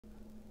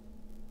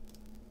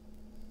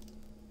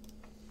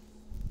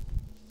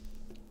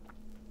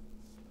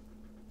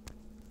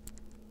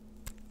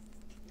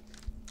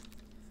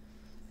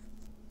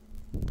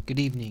Good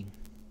evening.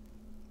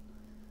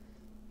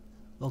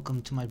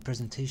 Welcome to my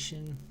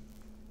presentation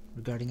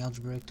regarding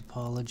algebraic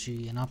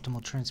topology and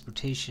optimal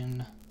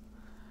transportation,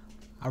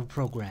 our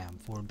program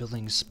for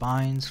building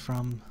spines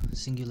from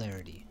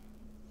Singularity.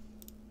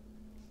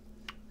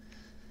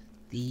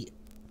 The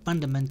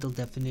fundamental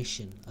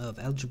definition of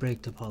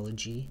algebraic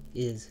topology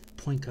is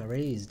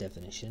Poincaré's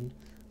definition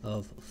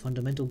of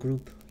fundamental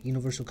group,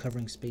 universal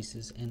covering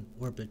spaces, and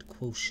orbit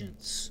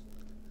quotients.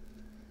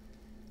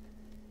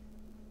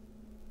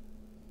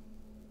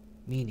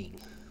 Meaning,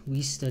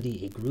 we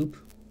study a group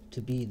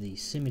to be the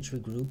symmetry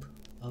group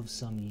of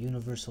some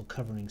universal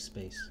covering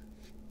space.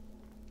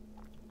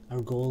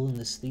 Our goal in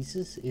this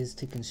thesis is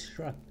to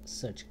construct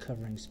such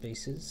covering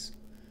spaces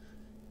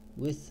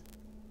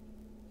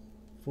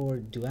for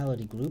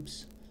duality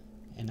groups,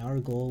 and our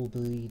goal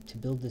will be to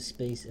build this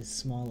space as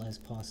small as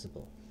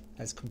possible,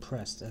 as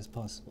compressed as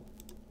possible.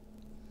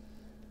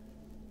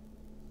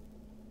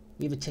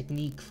 We have a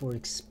technique for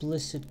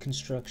explicit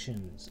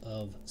constructions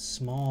of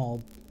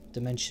small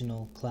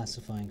dimensional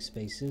classifying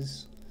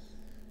spaces,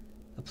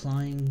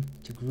 applying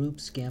to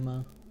groups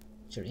gamma,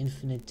 which are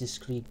infinite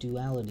discrete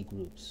duality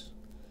groups,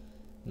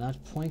 not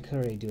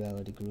Poincaré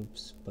duality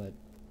groups, but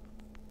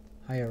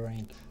higher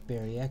rank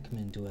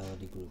Barry-Ekman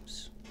duality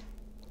groups.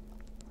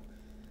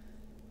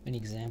 Many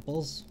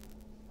examples: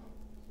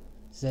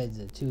 Z,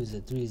 Z2,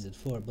 Z3,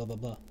 Z4, blah blah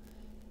blah.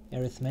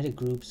 Arithmetic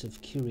groups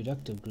of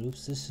Q-reductive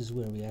groups, this is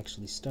where we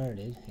actually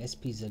started.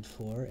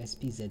 SPZ4,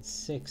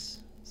 SPZ6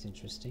 is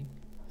interesting.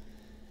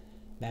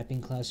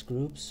 Mapping class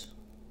groups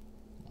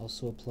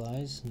also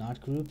applies. Knot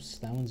groups,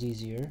 that one's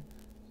easier.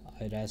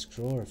 I'd ask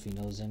Dror if he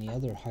knows any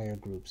other higher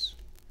groups,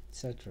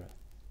 etc.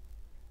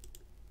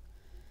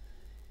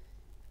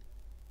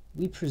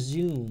 We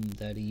presume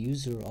that a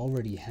user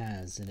already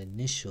has an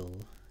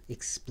initial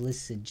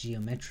explicit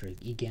geometric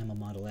E-gamma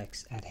model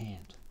X at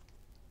hand.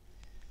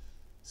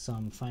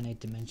 Some finite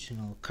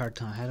dimensional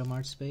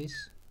Cartan-Hadamard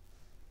space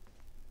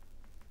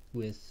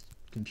with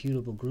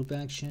computable group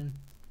action,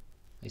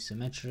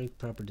 isometric,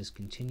 proper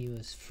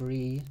discontinuous,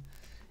 free,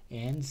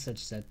 and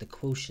such that the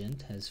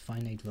quotient has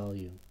finite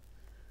value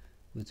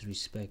with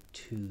respect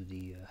to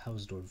the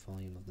Hausdorff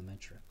volume of the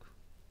metric.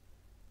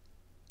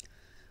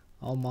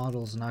 All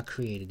models not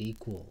created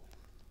equal.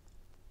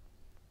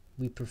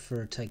 We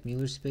prefer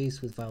Teichmuller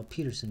space with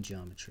Weil-Petersen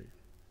geometry.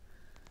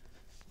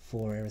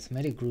 For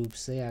arithmetic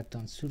groups, they act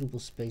on suitable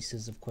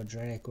spaces of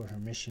quadratic or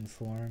Hermitian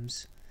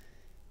forms.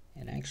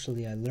 And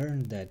actually, I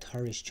learned that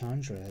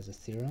Harish-Chandra has a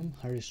theorem,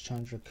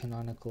 Harish-Chandra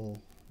canonical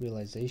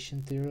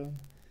realization theorem.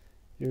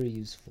 Very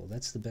useful.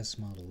 That's the best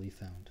model we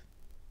found.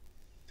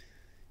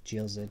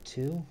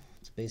 GLZ2,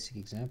 it's a basic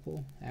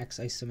example, acts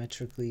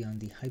isometrically on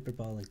the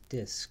hyperbolic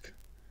disk.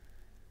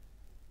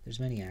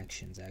 There's many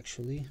actions,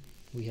 actually.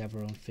 We have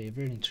our own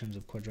favorite in terms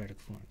of quadratic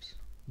forms.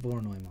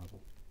 Voronoi model.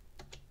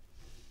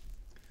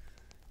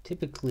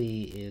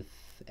 Typically, if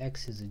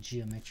X is a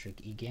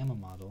geometric E-gamma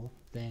model,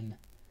 then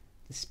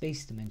the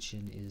space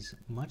dimension is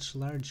much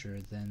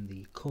larger than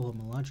the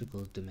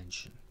cohomological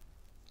dimension.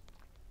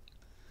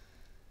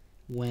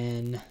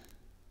 When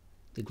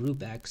the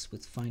group acts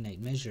with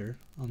finite measure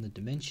on the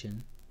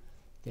dimension,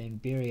 then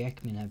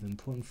Barry-Ekman have an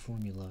important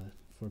formula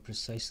for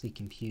precisely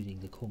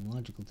computing the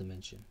cohomological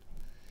dimension.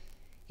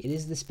 It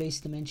is the space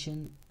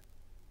dimension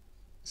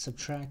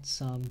subtract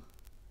some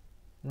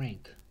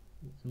rank.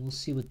 And we'll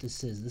see what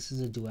this is. This is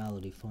a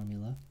duality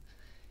formula,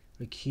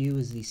 where Q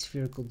is the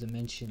spherical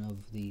dimension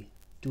of the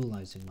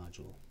dualizing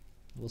module.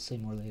 We'll say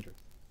more later.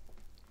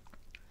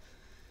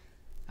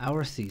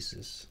 Our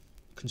thesis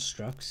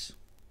constructs,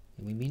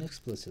 and we mean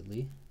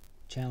explicitly,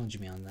 challenge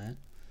me on that,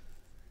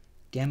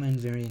 gamma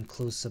invariant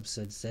closed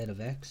subset Z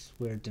of X,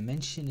 where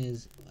dimension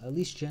is, at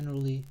least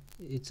generally,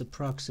 it's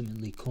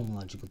approximately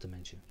cohomological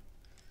dimension.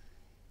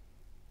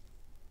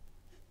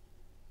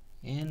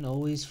 And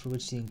always for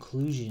which the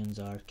inclusions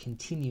are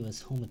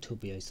continuous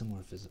homotopy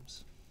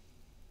isomorphisms.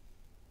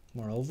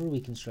 Moreover, we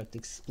construct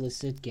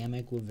explicit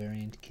gamma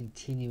equivariant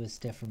continuous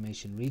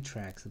deformation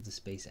retracts of the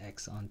space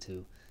X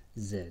onto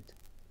Z.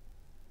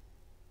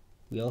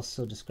 We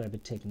also describe a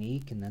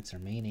technique, and that's our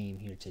main aim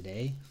here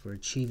today, for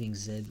achieving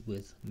Z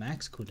with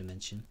max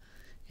codimension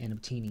and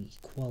obtaining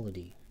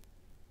equality.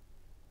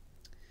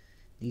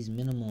 These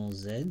minimal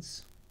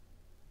Zs,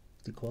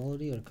 the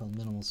equality, are called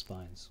minimal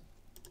spines.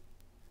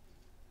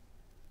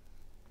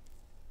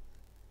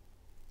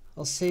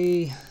 I'll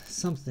say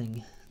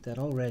something that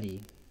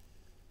already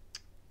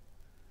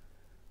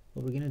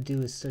what we're going to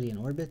do is study an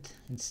orbit,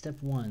 and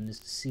step one is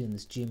to see in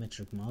this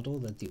geometric model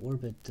that the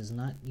orbit does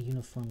not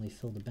uniformly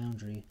fill the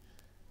boundary.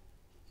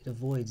 It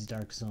avoids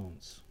dark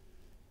zones.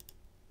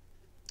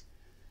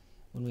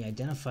 When we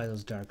identify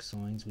those dark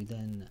zones, we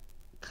then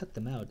cut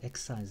them out,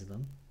 excise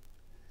them.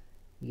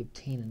 We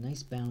obtain a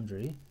nice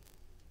boundary,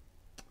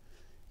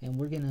 and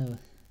we're going to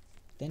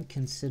then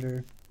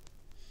consider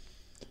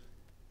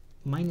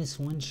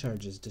 -1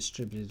 charges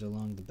distributed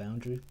along the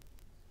boundary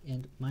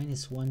and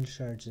 -1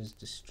 charges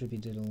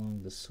distributed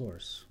along the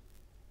source,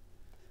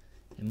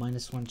 and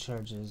 -1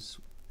 charges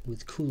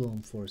with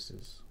Coulomb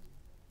forces.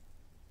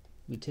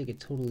 We take a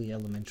totally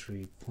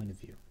elementary point of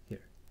view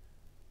here.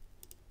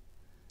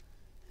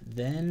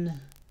 Then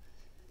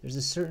there's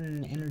a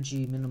certain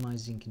energy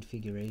minimizing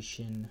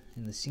configuration,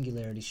 and the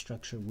singularity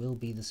structure will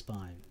be the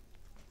spine.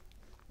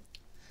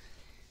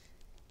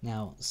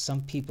 Now,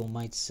 some people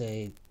might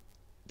say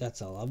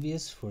that's all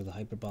obvious for the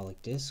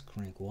hyperbolic disk,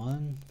 rank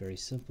 1, very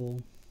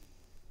simple.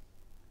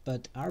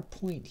 But our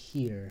point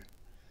here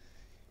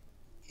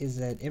is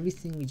that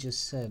everything we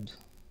just said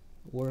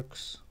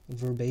works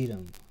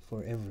verbatim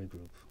for every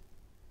group.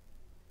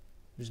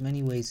 There's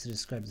many ways to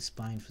describe the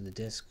spine for the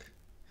disk.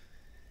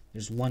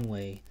 There's one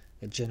way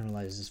that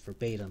generalizes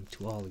verbatim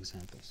to all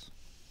examples.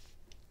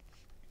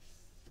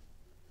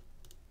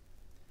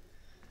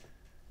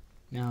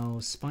 Now,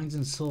 spines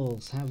and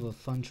souls have a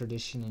fun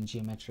tradition in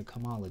geometric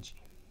homology.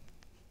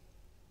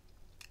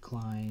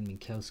 Klein,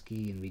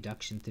 Minkowski, and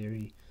reduction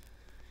theory,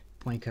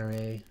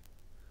 Poincaré,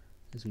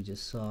 as we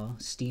just saw,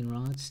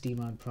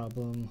 Steenrod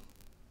problem,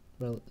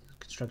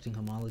 constructing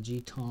homology.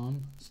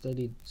 Tom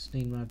studied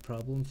Steenrod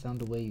problem,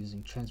 found a way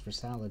using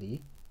transversality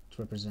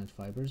to represent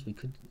fibers. We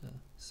could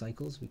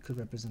cycles. We could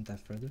represent that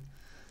further.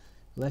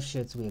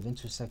 Lefschetz, we have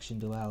intersection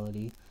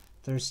duality.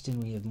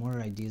 Thurston, we have more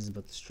ideas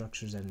about the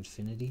structures at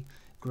infinity.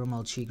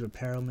 Gromald, Chigre,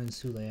 Perelman,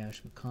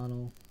 Soulayash,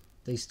 McConnell,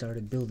 they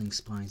started building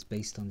spines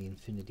based on the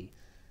infinity,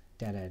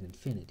 data at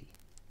infinity.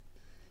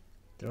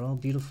 They're all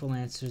beautiful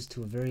answers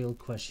to a very old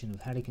question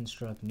of how to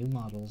construct new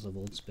models of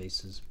old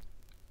spaces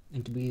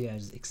and to be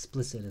as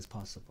explicit as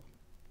possible.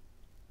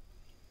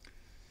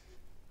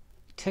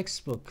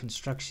 Textbook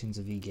constructions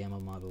of E-gamma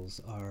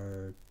models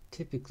are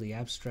typically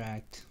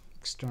abstract,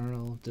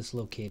 external,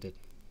 dislocated.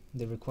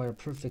 They require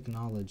perfect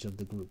knowledge of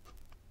the group,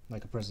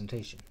 like a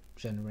presentation,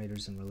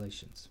 generators and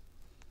relations.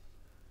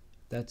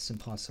 That's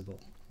impossible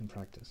in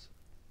practice,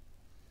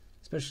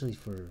 especially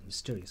for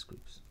mysterious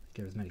groups,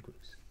 like arithmetic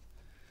groups.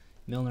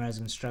 Milnerized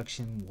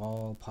construction,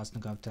 wall,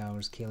 Postnikov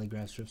towers, Cayley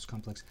graph strips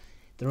complex,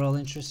 they're all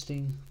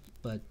interesting,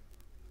 but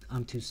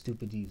I'm too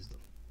stupid to use them.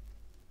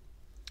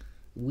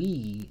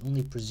 We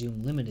only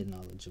presume limited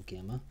knowledge of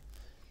gamma.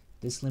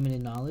 This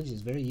limited knowledge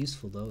is very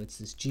useful, though. It's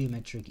this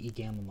geometric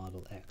E-gamma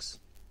model X,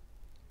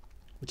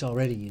 which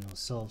already,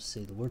 solves,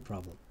 say, the word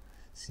problem,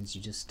 since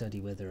you just study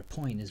whether a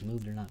point is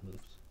moved or not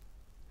moved.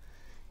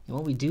 And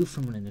what we do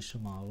from an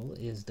initial model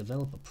is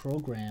develop a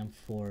program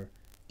for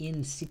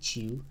in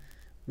situ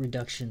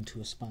reduction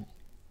to a spine.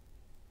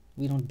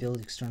 We don't build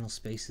external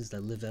spaces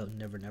that live out in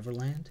Never Never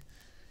Land.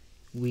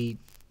 We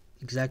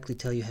exactly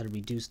tell you how to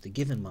reduce the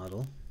given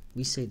model.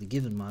 We say the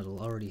given model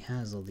already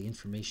has all the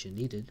information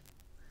needed,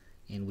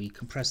 and we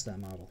compress that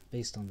model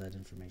based on that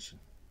information.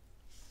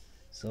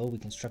 So we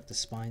construct the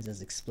spines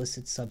as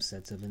explicit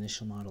subsets of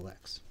initial model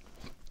X.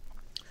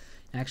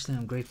 Actually,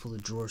 I'm grateful to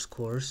Dror's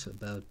course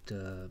about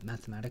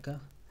Mathematica,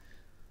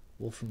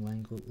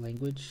 Wolfram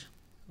language.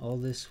 All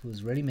this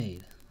was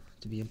ready-made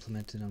to be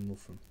implemented on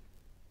Wolfram.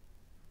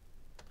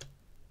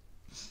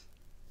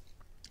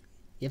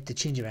 You have to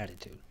change your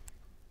attitude.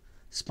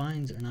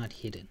 Spines are not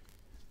hidden.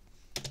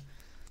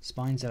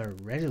 Spines are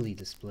readily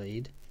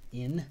displayed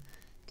in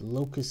the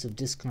locus of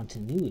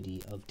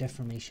discontinuity of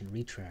deformation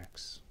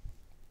retracts.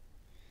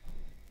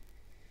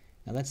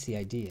 Now that's the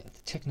idea.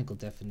 The technical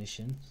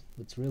definition,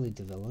 what's really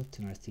developed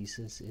in our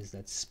thesis, is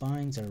that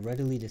spines are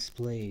readily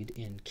displayed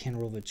in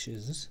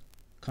Kantorovich's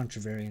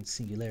contravariant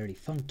singularity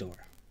functor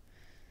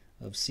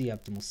of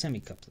C-optimal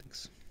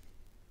semicouplings.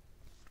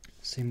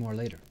 Say more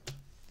later.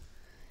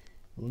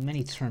 Well,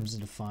 many terms to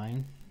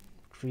define.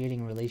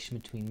 Creating a relation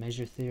between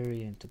measure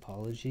theory and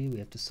topology, we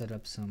have to set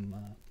up some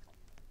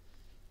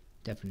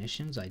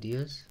definitions,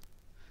 ideas.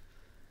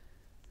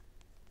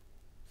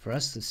 For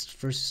us, this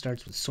first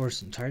starts with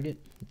source and target,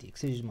 with the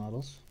excision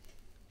models.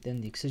 Then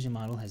the excision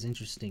model has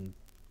interesting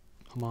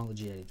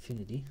homology at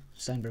infinity.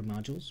 Steinberg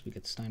modules, we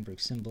get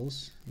Steinberg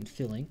symbols and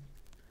filling.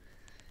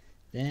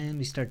 Then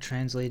we start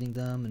translating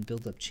them and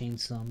build up chain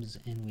sums,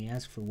 and we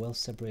ask for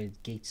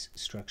well-separated gates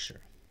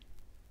structure.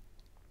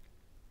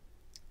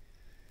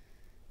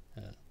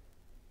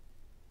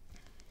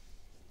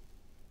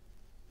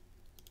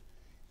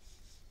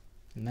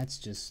 And that's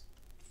just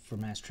for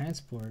mass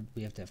transport.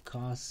 We have to have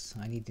costs.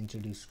 I need to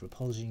introduce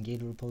repulsion,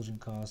 gated repulsion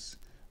costs,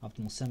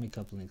 optimal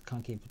semicoupling,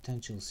 concave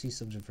potentials,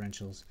 C-sub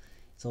differentials.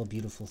 It's all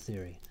beautiful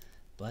theory.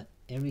 But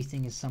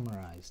everything is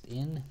summarized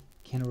in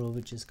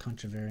Kantoorovich's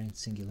contravariant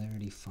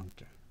singularity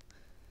functor.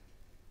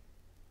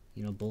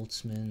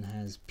 Boltzmann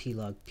has P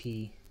log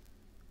P,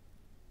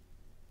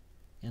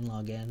 N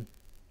log N.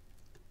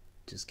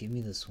 Just give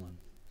me this one.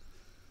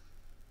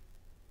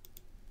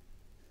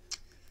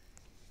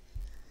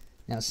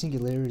 Now,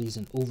 singularity is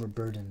an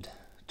overburdened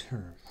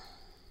term.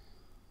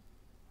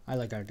 I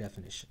like our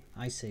definition.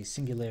 I say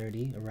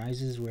singularity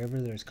arises wherever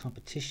there is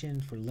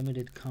competition for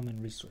limited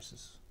common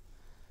resources.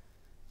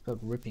 It's about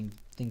ripping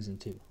things in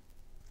two.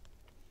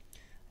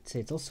 I'd say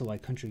it's also why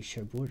countries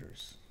share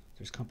borders.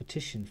 There's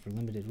competition for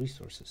limited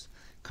resources.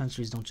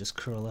 Countries don't just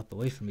curl up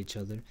away from each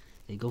other.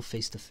 They go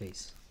face to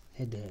face,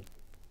 head to head.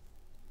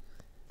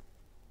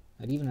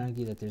 I'd even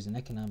argue that there's an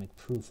economic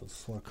proof of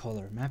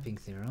four-color mapping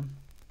theorem.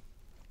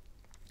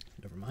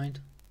 Never mind.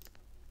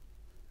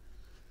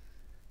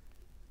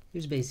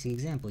 Here's a basic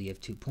example. You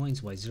have 2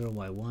 points, y0,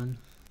 y1.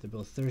 They're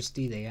both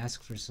thirsty. They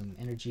ask for some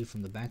energy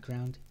from the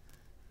background.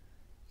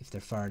 If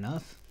they're far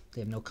enough,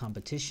 they have no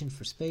competition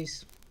for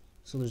space,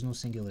 so there's no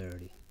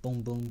singularity.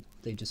 Boom, boom,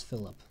 they just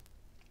fill up.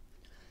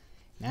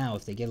 Now,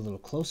 if they get a little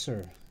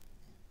closer,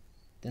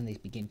 then they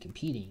begin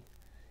competing,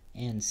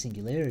 and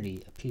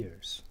singularity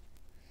appears.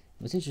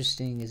 What's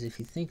interesting is if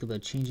you think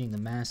about changing the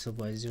mass of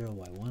y0,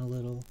 y1 a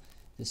little,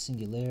 the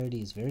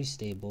singularity is very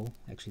stable.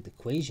 Actually, the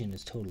equation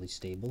is totally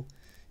stable.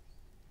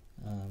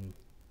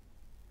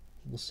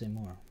 We'll say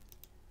more.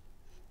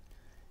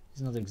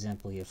 Here's another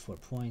example. You have 4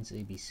 points,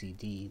 A, B, C,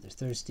 D. They're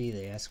thirsty.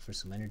 They ask for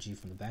some energy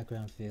from the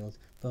background field.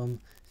 Boom,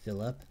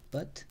 fill up.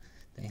 But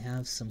they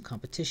have some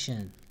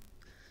competition.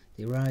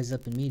 They rise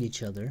up and meet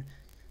each other.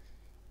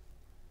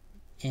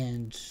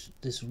 And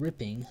this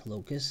ripping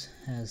locus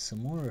has some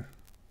more,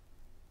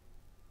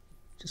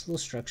 just a little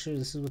structure.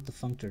 This is what the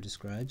functor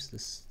describes,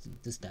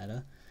 this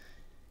data.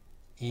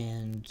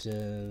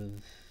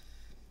 And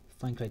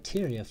find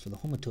criteria for the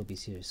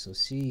homotopies here. So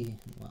C,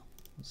 well,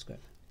 let's grab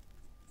it.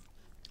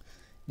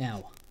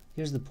 Now,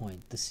 here's the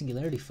point. The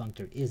singularity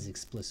functor is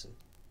explicit.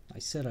 I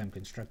said I'm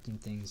constructing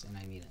things, and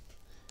I mean it.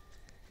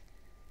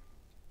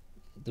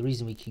 The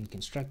reason we can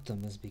construct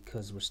them is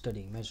because we're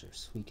studying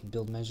measures. We can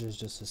build measures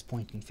just as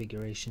point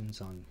configurations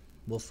on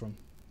Wolfram.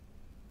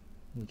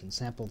 We can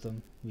sample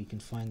them. We can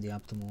find the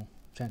optimal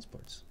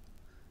transports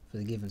for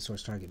the given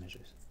source target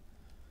measures.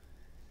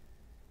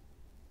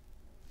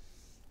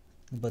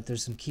 But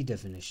there's some key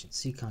definitions.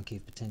 C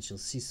concave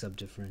potentials, C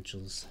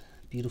subdifferentials.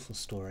 Beautiful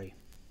story.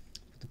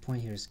 The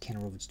point here is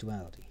Kantorovich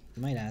duality.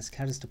 You might ask,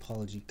 how does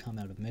topology come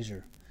out of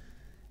measure?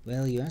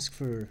 Well, you ask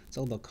for, it's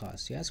all about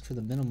cost. You ask for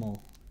the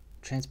minimal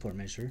transport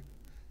measure,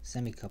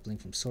 semi-coupling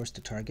from source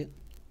to target.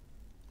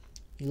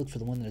 You look for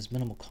the one that has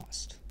minimal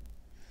cost.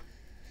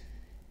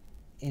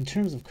 In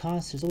terms of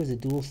cost, there's always a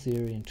dual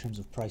theory in terms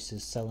of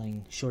prices,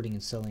 shorting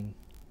and selling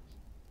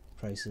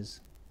prices,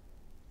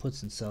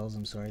 puts and sells.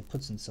 In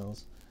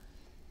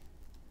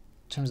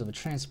terms of a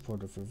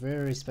transporter for a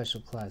very special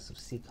class of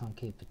C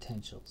concave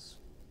potentials.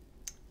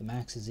 The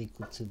max is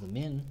equal to the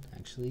min,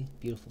 actually,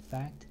 beautiful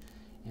fact,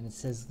 and it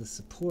says the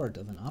support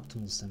of an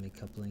optimal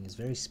semi-coupling is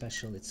very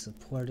special. It's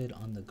supported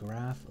on the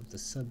graph of the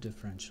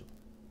subdifferential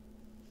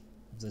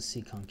of the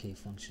C concave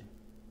function.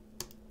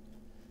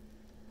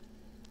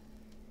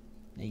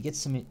 Now you get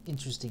some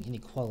interesting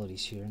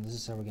inequalities here, and this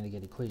is how we're going to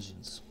get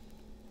equations.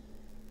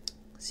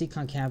 C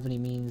concavity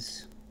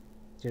means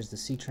there's the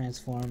C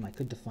transform. I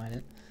could define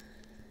it.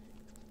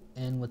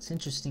 And what's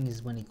interesting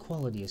is when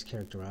equality is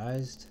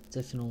characterized, it's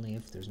if and only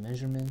if there's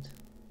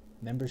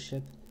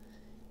membership.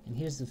 And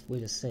here's the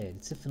way to say it.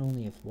 It's if and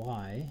only if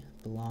y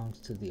belongs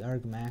to the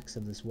argmax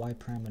of this y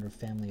parameter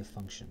family of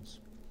functions.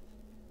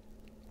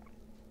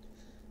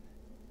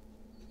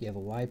 You have a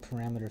y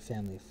parameter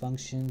family of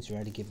functions. You're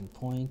at a given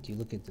point. You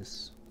look at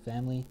this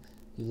family.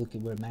 You look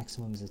at where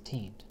maximum is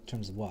attained in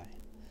terms of y.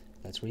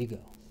 That's where you go.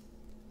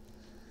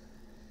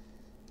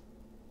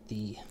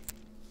 The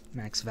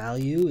max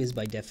value is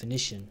by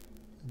definition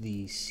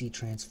the C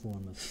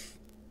transform of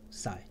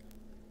psi.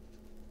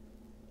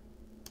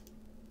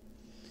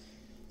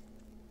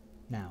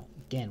 Now,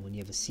 again, when you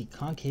have a C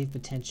concave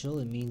potential,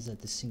 it means that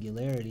the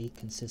singularity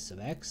consists of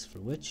X, for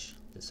which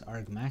this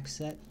argmax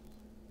set,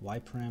 Y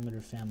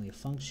parameter family of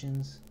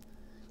functions,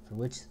 for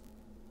which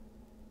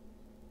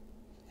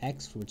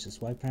X, for which this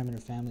Y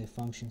parameter family of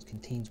functions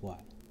contains Y.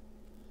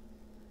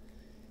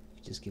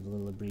 Just give a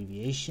little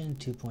abbreviation,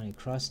 two-pointed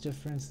cross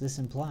difference. This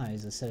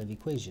implies a set of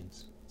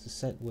equations. It's a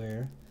set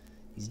where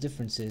these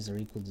differences are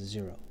equal to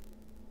 0.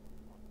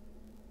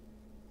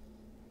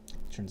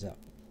 Turns out.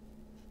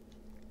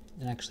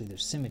 And actually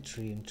there's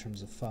symmetry in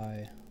terms of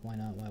phi,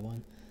 y0,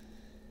 y1.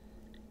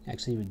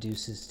 Actually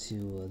reduces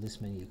to this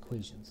many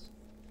equations.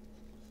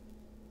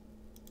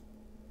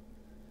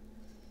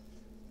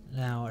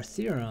 Now our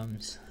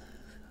theorems,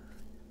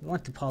 we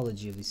want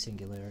topology of these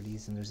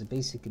singularities, and there's a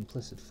basic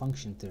implicit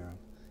function theorem.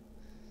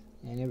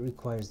 And it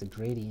requires the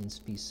gradients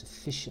be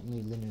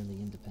sufficiently linearly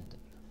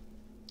independent.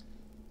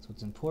 So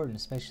it's important,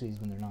 especially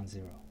when they're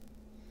non-zero.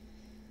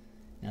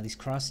 Now these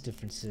cross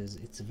differences,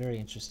 it's a very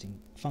interesting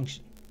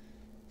function.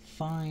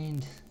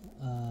 Find,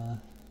 for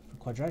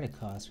quadratic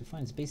cost, we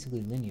find it's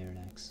basically linear in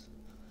X.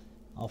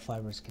 All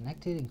fibers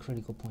connected and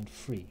critical point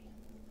free.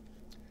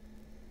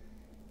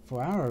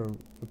 For our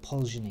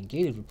repulsion and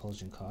gated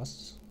repulsion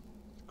costs,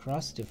 the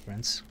cross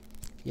difference,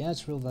 yeah,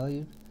 it's real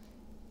valued,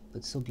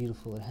 but so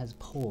beautiful, it has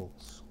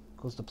poles.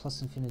 Goes to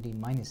plus infinity,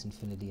 minus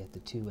infinity at the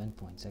two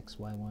endpoints, x,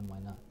 y1,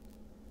 y0.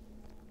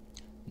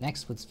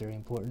 Next, what's very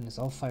important is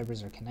all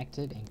fibers are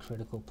connected and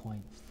critical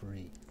point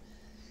free.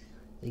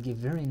 They give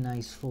very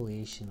nice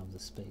foliation of the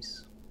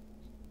space.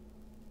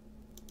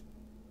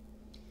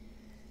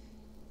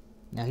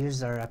 Now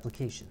here's our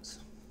applications.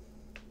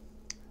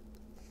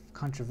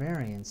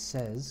 Contravariance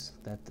says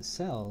that the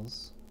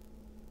cells,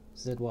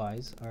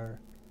 ZYs, are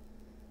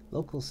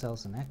local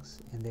cells in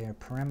X, and they are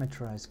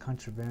parameterized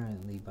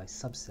contravariantly by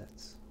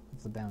subsets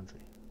of the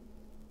boundary.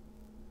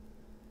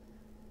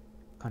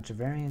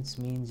 Contravariance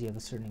means you have a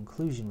certain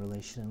inclusion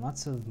relation and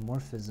lots of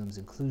morphisms,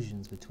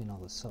 inclusions between all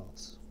the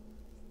cells.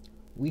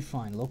 We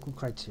find local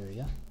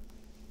criteria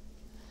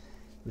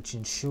which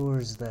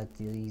ensures that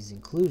these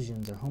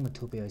inclusions are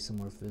homotopy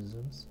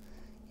isomorphisms,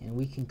 and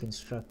we can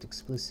construct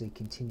explicit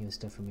continuous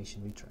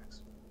deformation retracts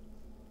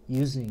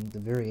using the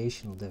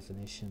variational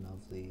definition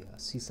of the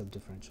C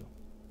subdifferential,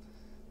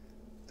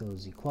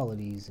 those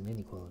equalities and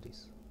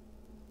inequalities.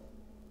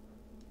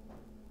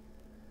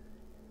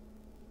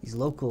 These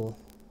local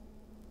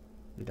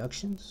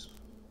reductions,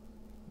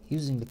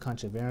 using the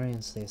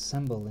contravariance, they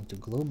assemble into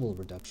global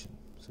reduction.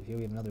 So here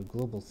we have another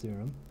global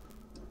theorem.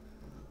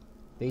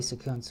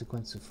 Basic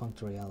consequence of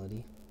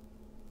functoriality.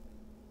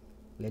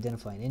 We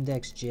identify an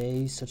index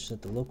J such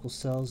that the local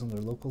cells and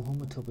their local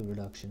homotopy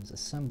reductions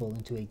assemble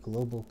into a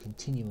global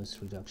continuous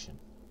reduction.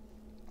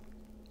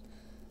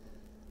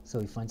 So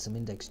we find some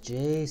index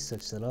J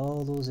such that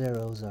all those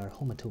arrows are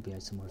homotopy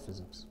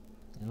isomorphisms.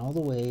 And all the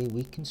way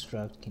we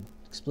construct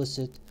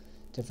explicit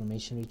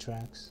deformation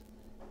retracts,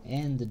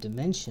 and the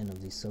dimension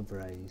of these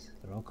subvarieties,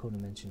 they're all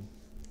codimension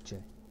J.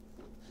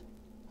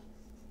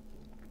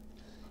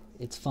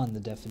 It's fun, the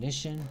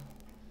definition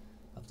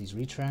of these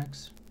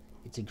retracts.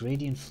 It's a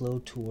gradient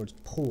flow towards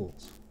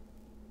poles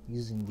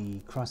using the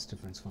cross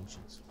difference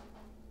functions.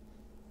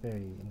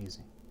 Very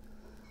amusing.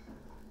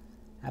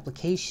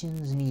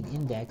 Applications need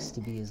index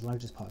to be as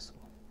large as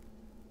possible.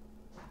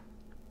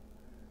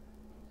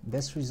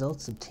 Best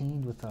results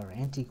obtained with our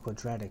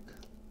anti-quadratic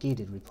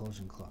gated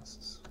repulsion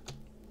clauses.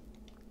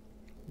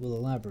 We'll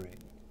elaborate.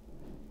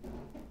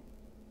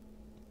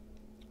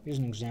 Here's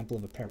an example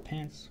of a pair of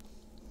pants.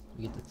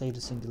 We get the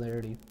theta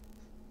singularity.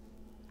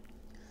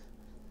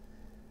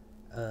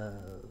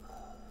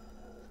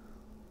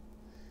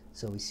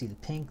 So we see the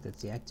pink,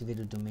 that's the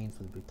activated domain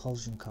for the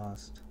repulsion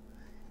cost.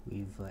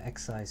 We've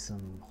excised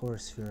some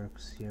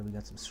horospheres. Here we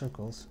got some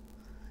circles.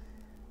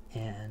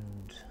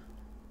 And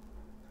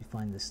we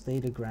find this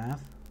theta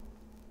graph.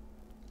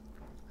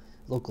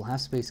 Local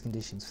half-space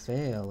conditions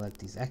fail at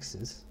these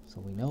x's, so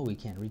we know we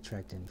can't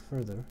retract any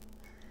further.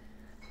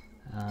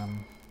 Now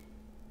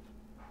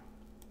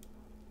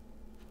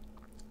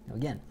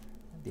again,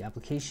 the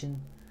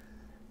application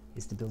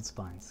is to build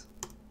spines.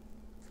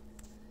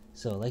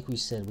 So like we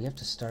said, we have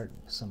to start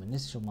with some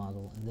initial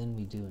model, and then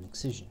we do an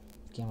excision,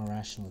 gamma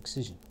rational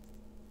excision.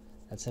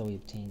 That's how we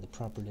obtain the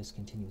proper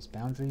discontinuous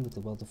boundary with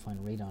the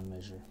well-defined radon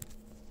measure.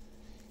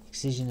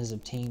 Excision is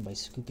obtained by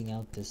scooping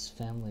out this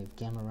family of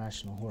gamma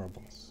rational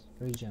horribles.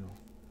 Very general.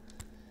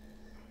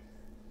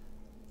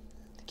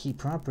 The key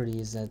property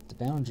is that the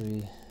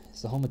boundary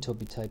is the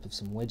homotopy type of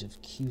some wedge of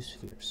Q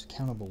spheres,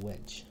 countable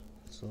wedge.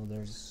 So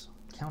there's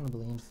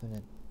countably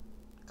infinite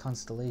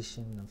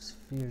constellation of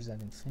spheres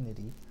at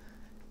infinity,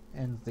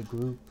 and the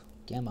group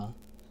gamma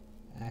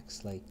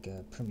acts like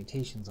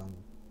permutations on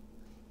them.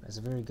 It has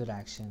a very good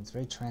action. It's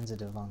very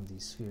transitive on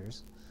these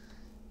spheres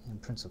in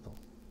principle.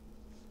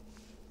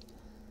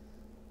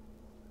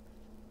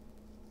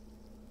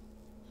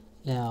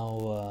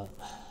 Now,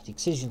 the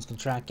excision is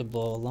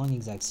contractible along the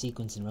exact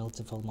sequence in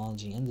relative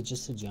homology and the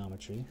gist of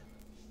geometry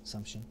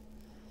assumption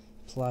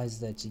implies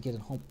that you get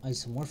an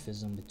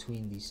isomorphism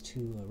between these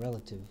two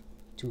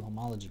two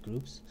homology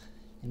groups,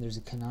 and there's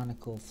a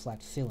canonical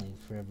flat filling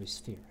for every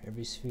sphere.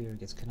 Every sphere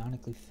gets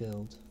canonically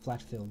filled,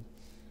 flat filled,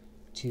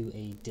 to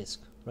a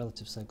disk,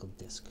 relative cycle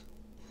disk.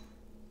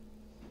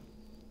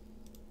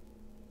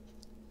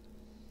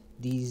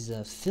 These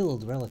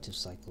filled relative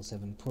cycles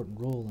have an important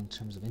role in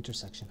terms of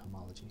intersection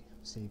homology,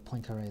 say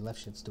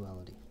Poincaré-Lefschetz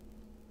duality.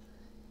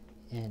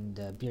 And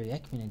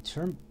Beery-Ekman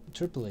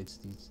interprets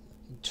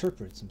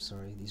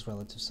these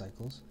relative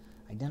cycles,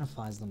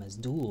 identifies them as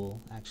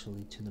dual,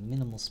 actually, to the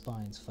minimal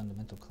spine's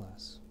fundamental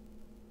class.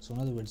 So in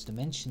other words,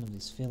 dimension of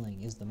this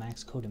filling is the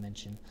max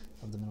codimension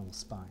of the minimal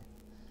spine.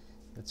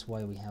 That's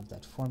why we have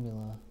that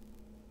formula,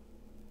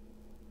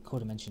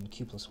 codimension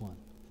Q plus 1.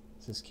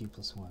 It's this Q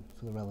plus 1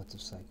 for the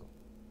relative cycle.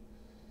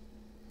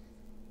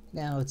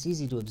 Now, it's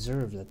easy to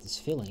observe that this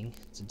filling,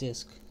 it's a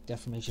disk,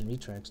 deformation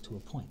retracts to a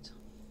point.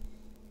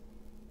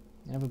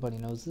 And everybody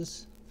knows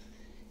this.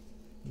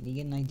 And you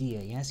get an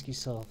idea. You ask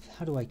yourself,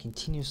 how do I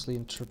continuously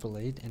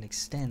interpolate and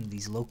extend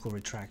these local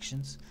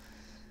retractions?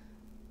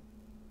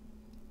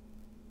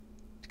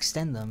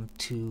 Extend them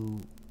to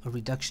a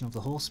reduction of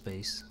the whole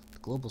space, the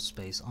global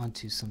space,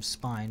 onto some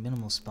spine,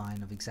 minimal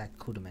spine of exact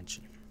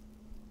codimension.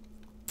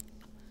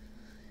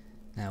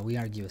 Now, we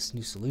argue a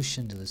new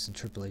solution to this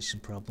interpolation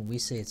problem. We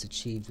say it's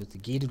achieved with the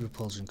gated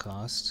repulsion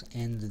cost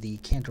and the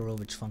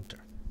Kantorovich functor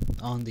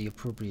on the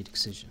appropriate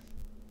excision.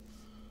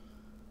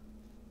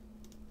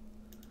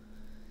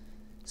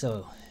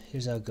 So,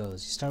 here's how it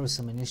goes. You start with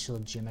some initial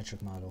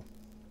geometric model.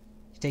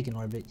 You take an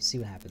orbit, you see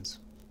what happens.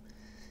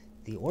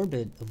 The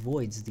orbit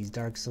avoids these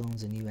dark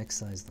zones and you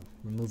excise them,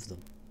 remove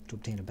them, to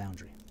obtain a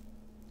boundary.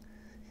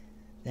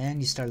 Then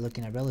you start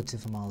looking at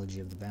relative homology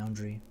of the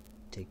boundary.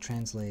 Take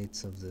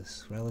translates of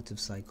this relative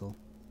cycle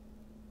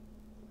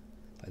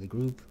by the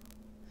group.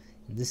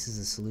 And this is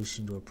a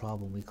solution to a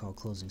problem we call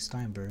closing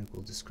Steinberg,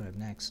 we'll describe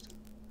next.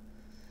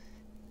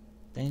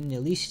 then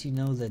at least you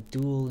know that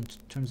dual, in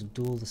terms of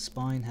dual, the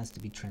spine has to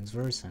be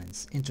transverse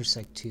and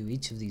intersect to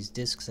each of these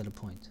disks at a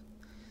point.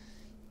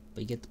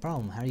 But you get the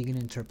problem. How are you going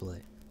to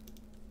interpolate?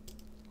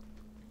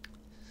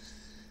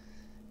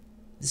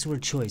 This is where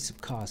choice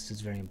of cost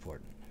is very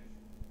important.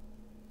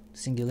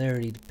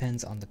 Singularity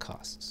depends on the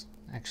costs.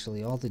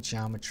 Actually, all the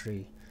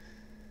geometry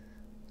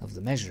of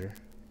the measure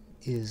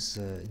is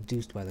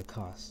induced by the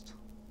cost.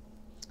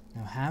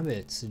 Now,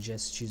 habit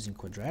suggests choosing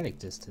quadratic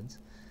distance,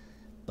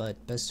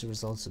 but best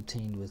results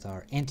obtained with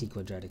our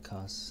anti-quadratic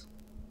costs,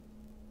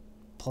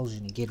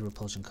 repulsion, negated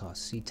repulsion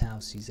costs, C tau,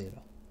 C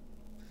zeta.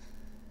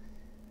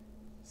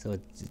 So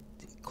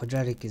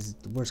quadratic is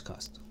the worst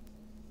cost.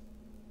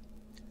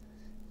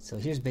 So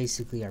here's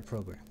basically our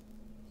program.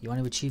 You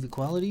want to achieve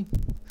equality?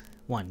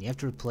 1. You have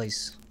to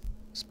replace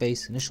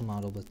space initial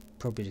model with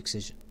appropriate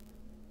excision.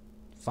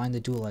 Find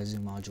the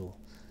dualizing module.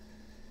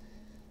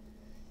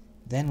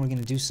 Then we're going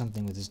to do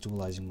something with this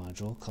dualizing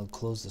module called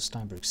close the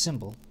Steinberg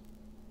symbol.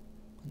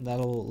 That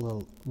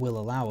will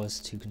allow us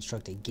to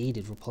construct a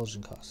gated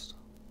repulsion cost.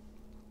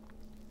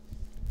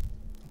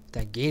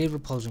 That gated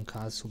repulsion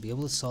cost will be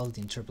able to solve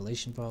the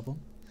interpolation problem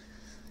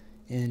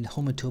and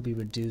homotopy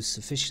reduce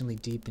sufficiently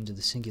deep into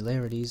the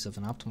singularities of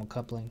an optimal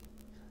coupling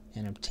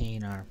and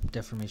obtain our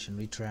deformation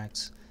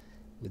retracts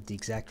with the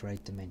exact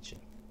right dimension.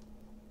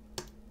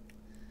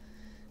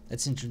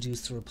 Let's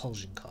introduce the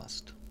repulsion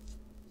cost.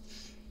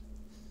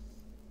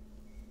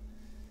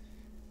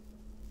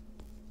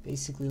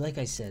 Basically, like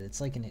I said,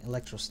 it's like an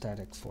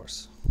electrostatic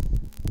force.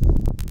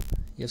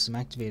 You have some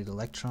activated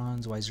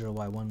electrons, y0,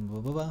 y1, blah,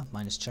 blah, blah,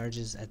 minus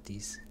charges at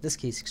these, in this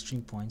case,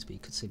 extreme points, but you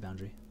could say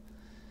boundary.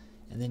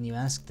 And then you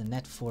ask the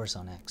net force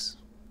on x.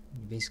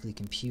 You basically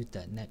compute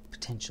that net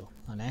potential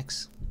on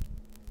x.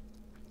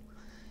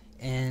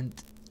 And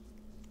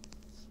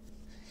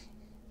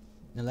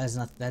now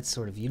that's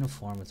sort of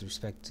uniform with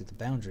respect to the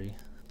boundary,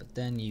 but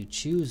then you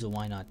choose a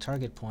y0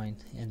 target point,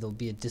 and there'll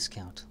be a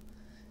discount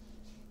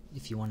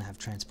if you want to have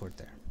transport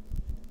there.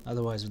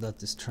 Otherwise, without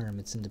this term,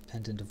 it's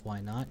independent of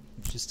y0,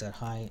 just at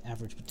high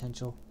average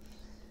potential,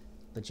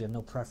 but you have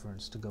no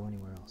preference to go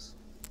anywhere else.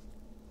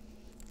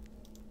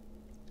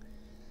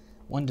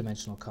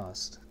 One-dimensional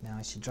cost. Now,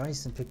 I should draw you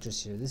some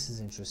pictures here. This is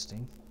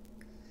interesting.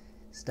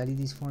 Study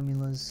these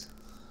formulas.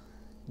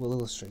 We'll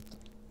illustrate them.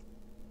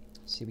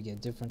 See, we get a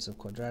difference of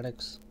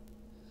quadratics,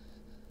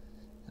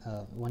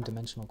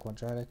 one-dimensional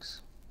quadratics,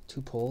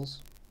 two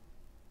poles.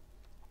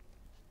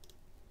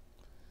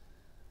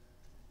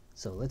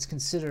 So let's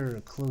consider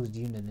a closed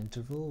unit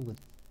interval with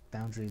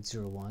boundary at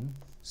 0, 1.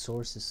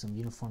 Source is some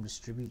uniform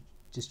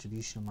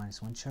distribution of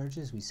 -1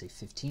 charges. We say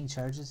 15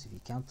 charges if you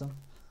count them.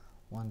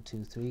 1,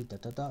 2, 3,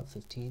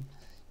 15.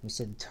 We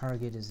said the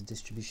target is a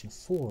distribution of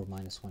 4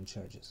 -1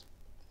 charges.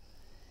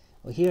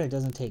 Well, here it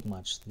doesn't take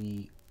much.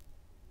 The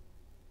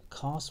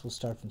cost will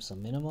start from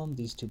some minimum,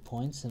 these 2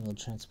 points, and will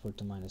transport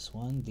to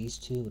 -1. These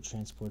two will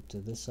transport to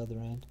this other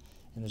end,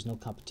 and there's no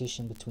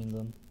competition between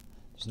them.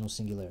 There's no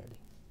singularity.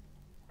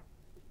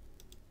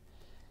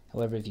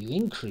 However, if you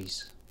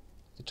increase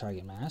the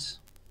target mass,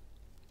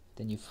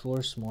 then you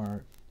force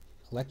more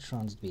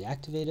electrons to be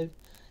activated,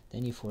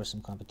 then you force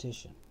some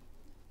competition,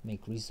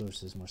 make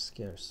resources more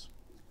scarce.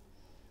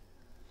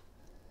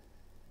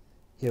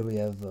 Here we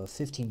have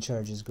 15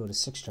 charges go to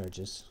 6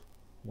 charges.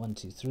 1,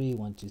 2, 3,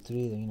 1, 2,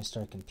 3. They're going to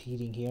start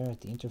competing here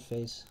at the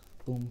interface.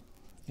 Boom.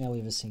 Now we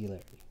have a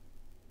singularity.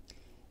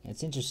 And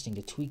it's interesting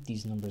to tweak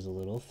these numbers a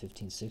little.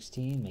 15,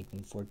 16, make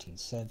them 14,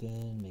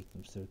 7, make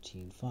them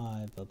 13,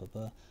 5, blah, blah,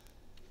 blah.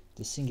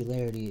 The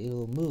singularity,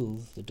 it'll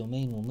move, the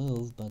domain will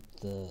move, but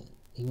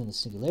even the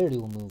singularity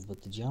will move,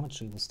 but the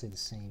geometry will stay the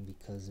same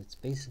because it's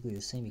basically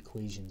the same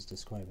equations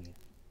describing it,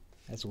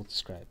 as we'll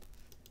describe.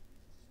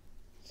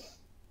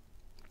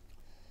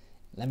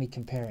 Let me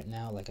compare it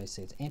now. Like I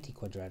say, it's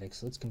anti-quadratic,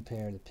 so let's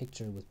compare the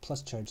picture with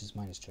plus charges,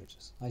 minus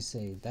charges. I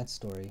say that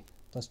story,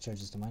 plus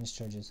charges to minus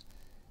charges,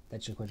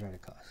 that's your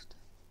quadratic cost.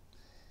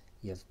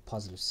 You have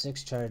positive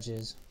 6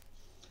 charges.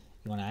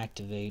 You want to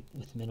activate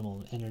with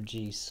minimal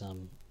energy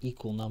some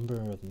equal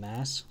number of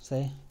mass,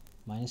 say,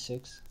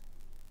 -6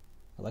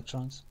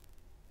 electrons.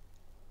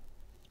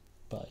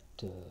 But,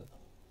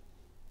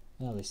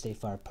 well, they stay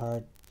far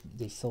apart.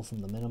 They fill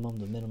from the minimum.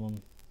 The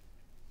minimum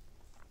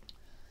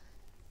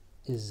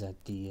is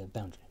at the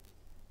boundary.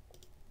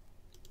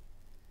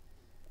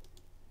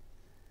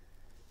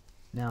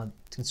 Now,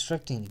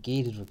 constructing the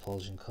gated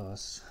repulsion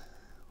costs,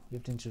 we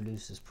have to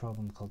introduce this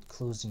problem called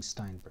closing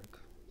Steinberg.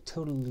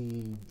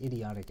 Totally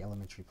idiotic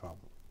elementary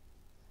problem.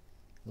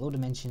 Low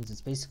dimensions,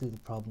 it's basically the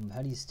problem of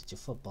how do you stitch a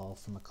football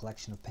from a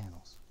collection of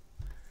panels.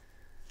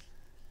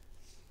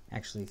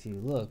 Actually, if you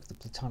look, the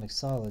platonic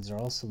solids are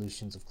all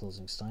solutions of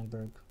closing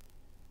Steinberg,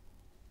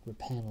 where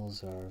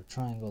panels are a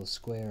triangle, a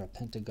square, a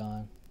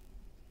pentagon.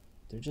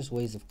 They're just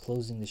ways of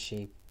closing the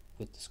shape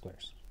with the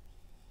squares,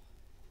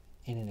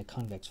 and in a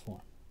convex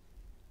form.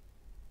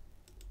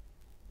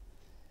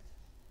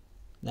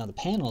 Now the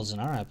panels in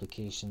our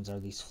applications are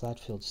these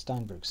flat-filled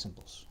Steinberg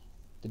symbols,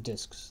 the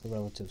disks, the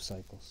relative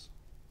cycles,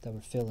 that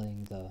were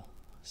filling the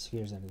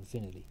spheres at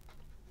infinity.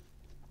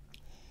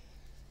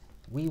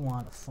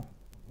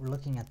 we're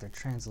looking at their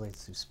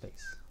translates through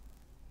space.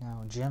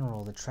 Now, in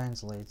general, the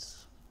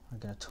translates are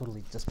going to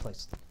totally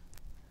displace them.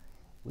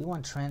 We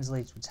want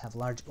translates which have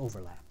large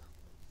overlap.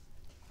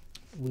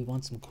 We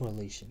want some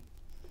correlation.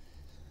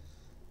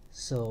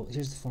 So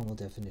here's the formal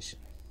definition.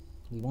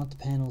 We want the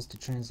panels to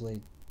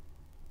translate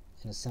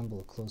and assemble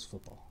a closed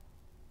football.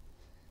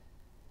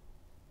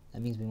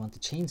 That means we want the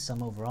chain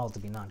sum overall to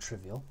be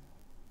non-trivial.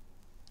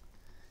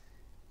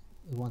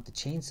 We want the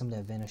chain sum to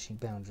have vanishing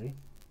boundary.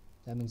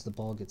 That means the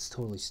ball gets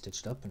totally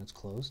stitched up and it's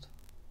closed.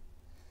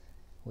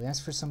 We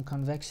ask for some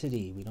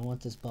convexity. We don't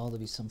want this ball to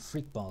be some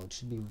freak ball. It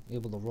should be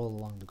able to roll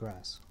along the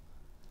grass.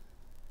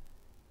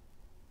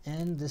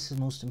 And this is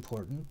most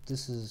important.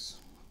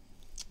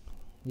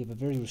 We have a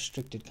very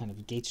restricted kind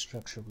of gate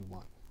structure we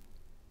want.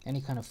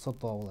 Any kind of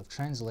football will have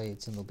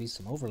translates and there'll be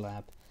some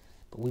overlap,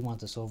 but we want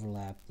this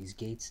overlap, these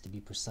gates, to be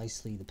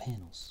precisely the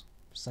panels,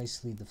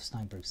 precisely the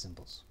Steinberg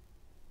symbols.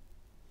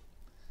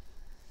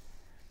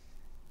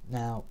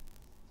 Now,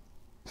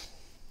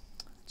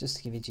 just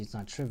to convince you it's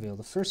not trivial,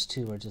 the first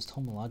two are just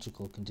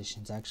homological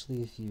conditions.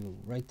 Actually, if you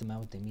write them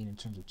out, what they mean in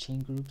terms of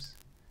chain groups.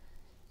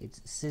 It's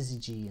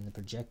syzygy in the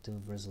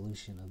projective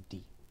resolution of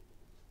D.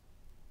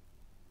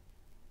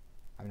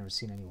 I've never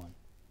seen anyone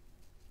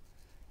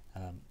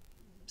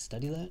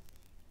study that.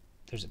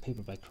 There's a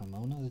paper by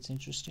Cremona that's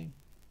interesting.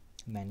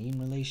 Manin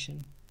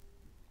relation.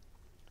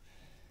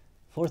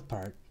 Fourth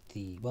part,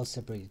 the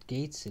well-separated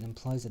gates. It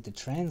implies that the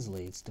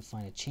translates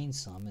define a chain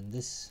sum, and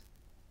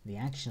the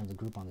action of the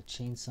group on the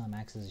chain sum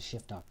acts as a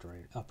shift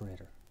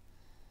operator.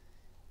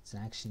 It's an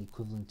action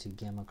equivalent to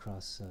gamma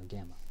cross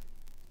gamma.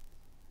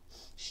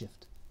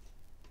 Shift.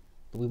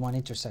 But we want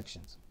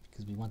intersections,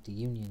 because we want the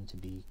union to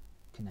be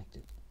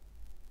connected.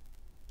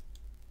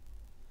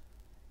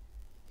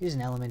 Here's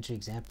an elementary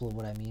example of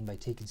what I mean by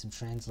taking some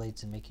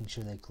translates and making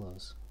sure they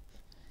close.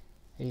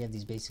 Here you have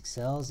these basic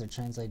cells, they're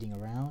translating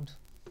around.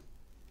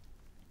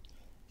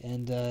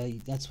 And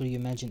that's where you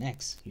imagine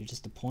X. You're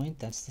just a point,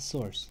 that's the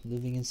source,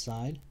 living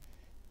inside.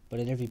 But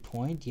at every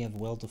point you have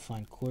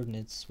well-defined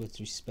coordinates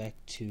with respect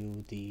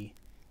to the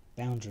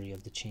boundary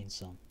of the chain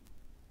sum.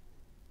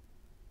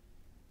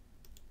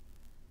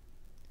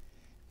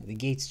 Now, the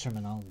gates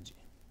terminology.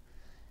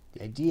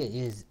 The idea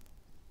is,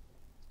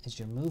 as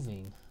you're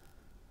moving,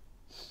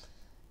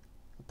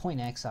 a point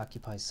X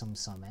occupies some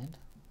sum end.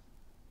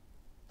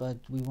 But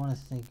we want to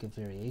think of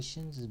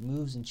variations. It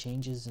moves and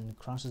changes and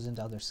crosses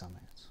into other sum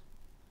ends.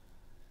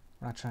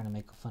 We're not trying to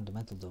make a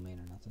fundamental domain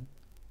or nothing.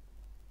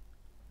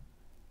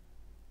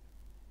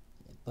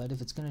 But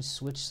if it's going to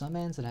switch sum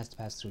ends, it has to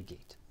pass through a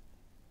gate.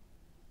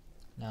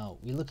 Now,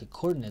 we look at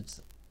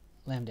coordinates,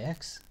 lambda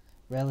x,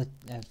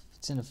 if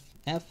it's in a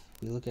F,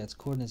 we look at its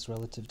coordinates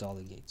relative to all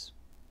the gates.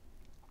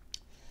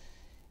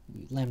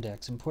 Lambda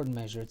x, important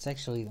measure. It's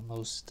actually the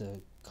most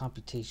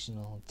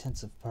computational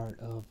intensive part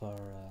of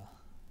our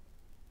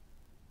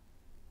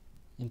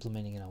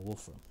implementing it on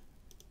Wolfram.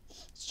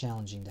 It's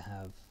challenging to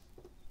have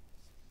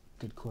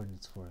good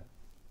coordinates for it.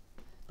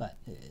 But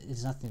it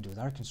has nothing to do with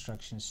our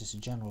construction, it's just a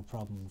general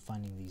problem of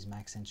finding these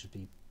max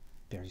entropy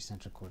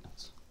barycentric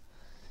coordinates.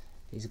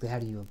 Basically, how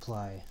do you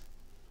apply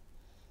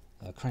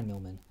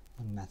Krein-Milman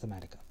on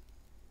Mathematica?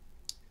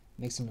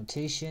 Make some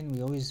notation.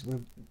 We're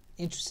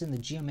interested in the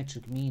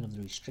geometric mean of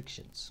the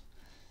restrictions.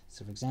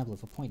 So for example,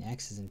 if a point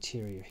X is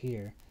interior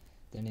here,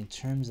 then in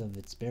terms of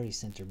its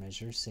barycenter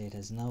measure, say it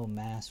has no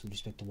mass with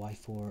respect to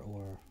y4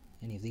 or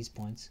any of these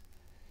points,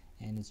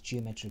 and its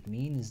geometric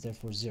mean is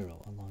therefore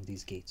 0 along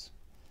these gates.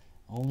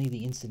 Only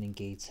the incident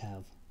gates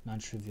have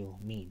non-trivial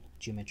mean,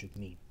 geometric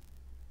mean.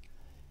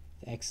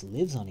 If X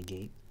lives on a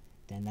gate,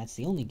 then that's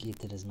the only gate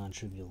that has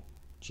non-trivial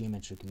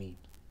geometric mean,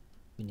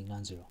 meaning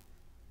non-zero.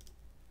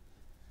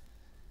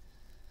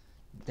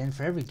 Then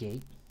for every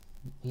gate,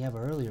 we have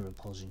our earlier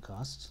repulsion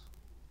costs,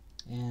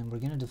 and we're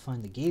going to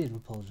define the gated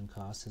repulsion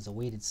cost as a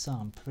weighted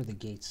sum per the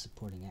gates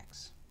supporting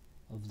X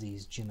of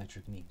these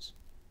geometric means.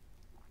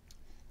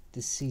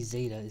 This C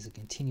zeta is a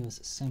continuous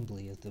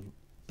assembly of the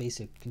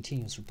basic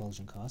continuous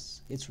repulsion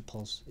costs.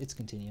 It's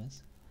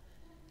continuous.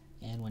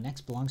 And when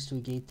X belongs to a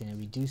gate, then it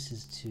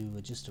reduces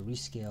to just a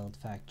rescaled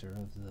factor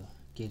of the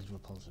gated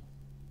repulsion.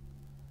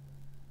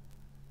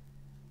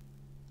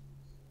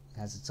 It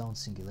has its own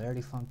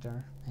singularity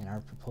functor, and our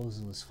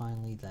proposal is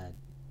finally that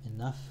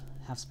enough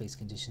half-space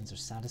conditions are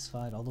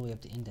satisfied all the way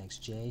up to index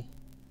J,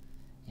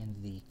 and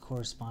the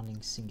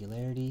corresponding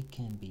singularity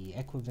can be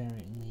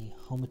equivariantly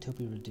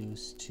homotopy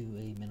reduced to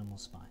a minimal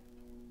spine.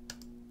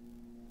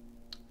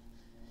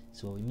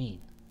 So what we mean,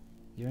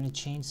 you're in a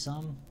chain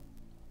sum,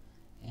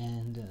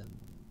 and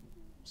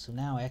so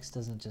now X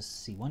doesn't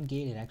just see one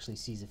gate, it actually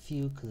sees a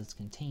few because it's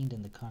contained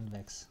in the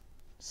convex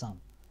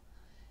sum.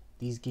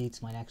 These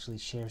gates might actually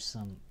share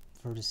some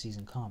vertices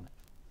in common.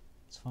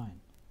 It's fine.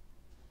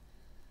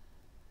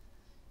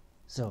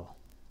 So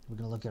we're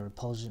going to look at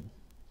repulsion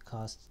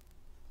cost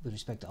with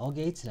respect to all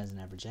gates. It has an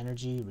average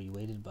energy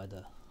reweighted by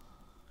the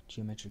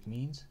geometric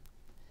means.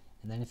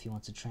 And then if he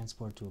wants to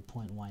transport to a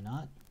point y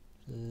naught,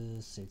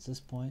 say it's this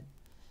point,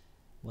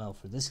 well,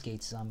 for this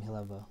gate sum he'll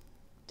have a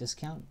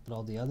discount, but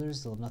all the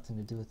others, they'll have nothing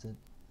to do with it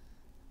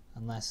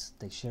unless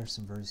they share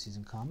some vertices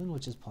in common,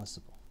 which is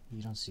possible.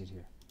 You don't see it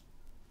here.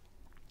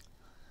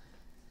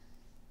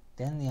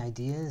 Then the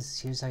idea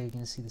is, here's how you're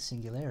going to see the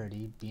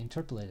singularity be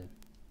interpolated.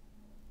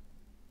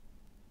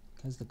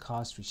 Because the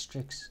cost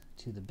restricts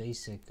to the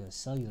basic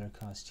cellular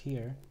cost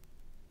here,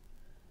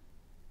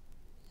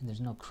 and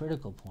there's no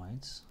critical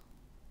points,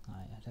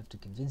 I'd have to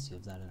convince you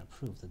of that in a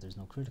proof that there's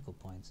no critical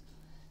points.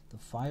 The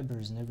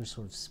fibers never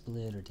sort of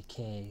split or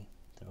decay.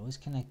 They're always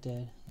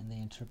connected and they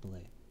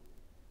interpolate.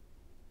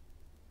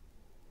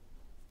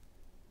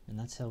 And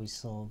that's how we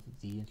solve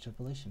the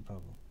interpolation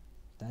problem.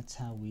 That's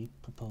how we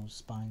propose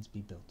spines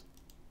be built.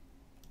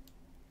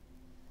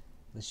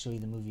 Let's show you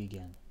the movie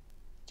again.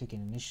 Take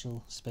an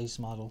initial space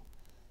model,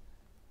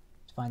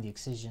 find the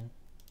excision,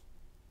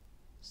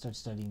 start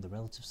studying the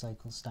relative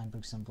cycles,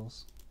 Steinberg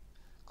symbols,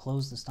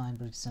 close the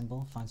Steinberg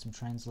symbol, find some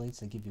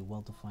translates that give you a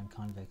well-defined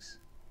convex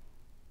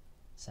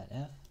set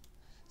F,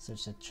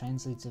 such that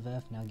translates of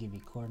F now give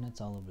you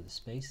coordinates all over the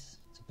space.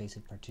 It's a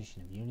basic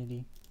partition of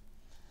unity.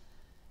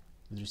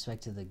 With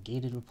respect to the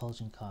gated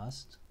repulsion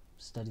cost,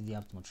 study the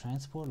optimal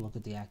transport, look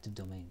at the active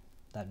domain,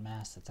 that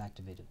mass that's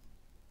activated.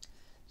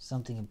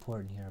 Something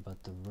important here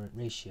about the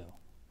ratio.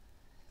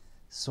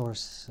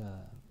 Source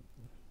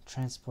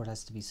transport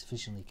has to be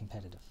sufficiently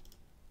competitive.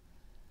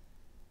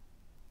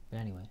 But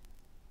anyway,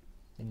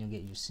 then you'll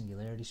get your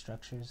singularity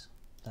structures.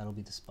 That'll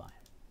be the spine.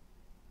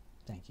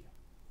 Thank you.